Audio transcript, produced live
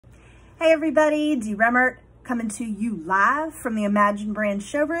Hey everybody, Dee Remmert coming to you live from the Imagine Brand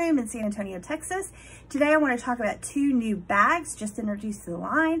showroom in San Antonio, Texas. Today I want to talk about two new bags just introduced to the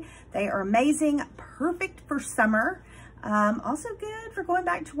line. They are amazing, perfect for summer, also good for going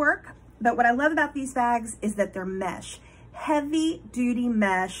back to work. But what I love about these bags is that they're mesh, heavy duty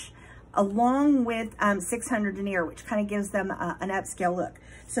mesh, along with 600 denier, which kind of gives them an upscale look.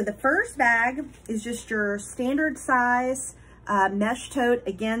 So the first bag is just your standard size mesh tote,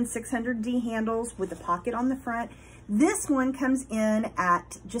 again 600D handles with a pocket on the front. This one comes in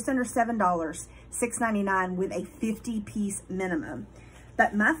at just under $7, $6.99 with a 50-piece minimum.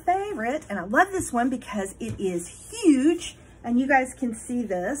 But my favorite, and I love this one because it is huge, and you guys can see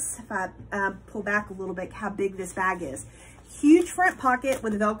this if I pull back a little bit how big this bag is. Huge front pocket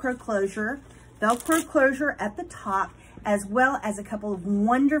with a Velcro closure at the top, as well as a couple of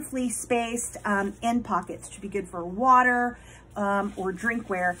wonderfully spaced end pockets to be good for water or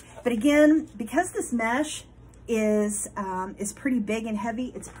drinkware. But again, because this mesh is pretty big and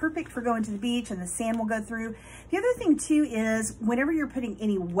heavy, it's perfect for going to the beach and the sand will go through. The other thing too is whenever you're putting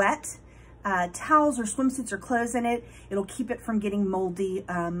any wet towels or swimsuits or clothes in it, it'll keep it from getting moldy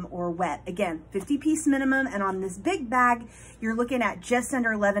or wet. Again, 50-piece minimum, and on this big bag, you're looking at just under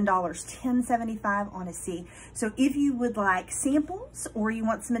 $11, $10.75 on a C. So if you would like samples or you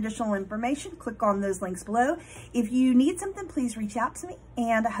want some additional information, click on those links below. If you need something, please reach out to me,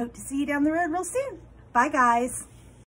 and I hope to see you down the road real soon. Bye, guys.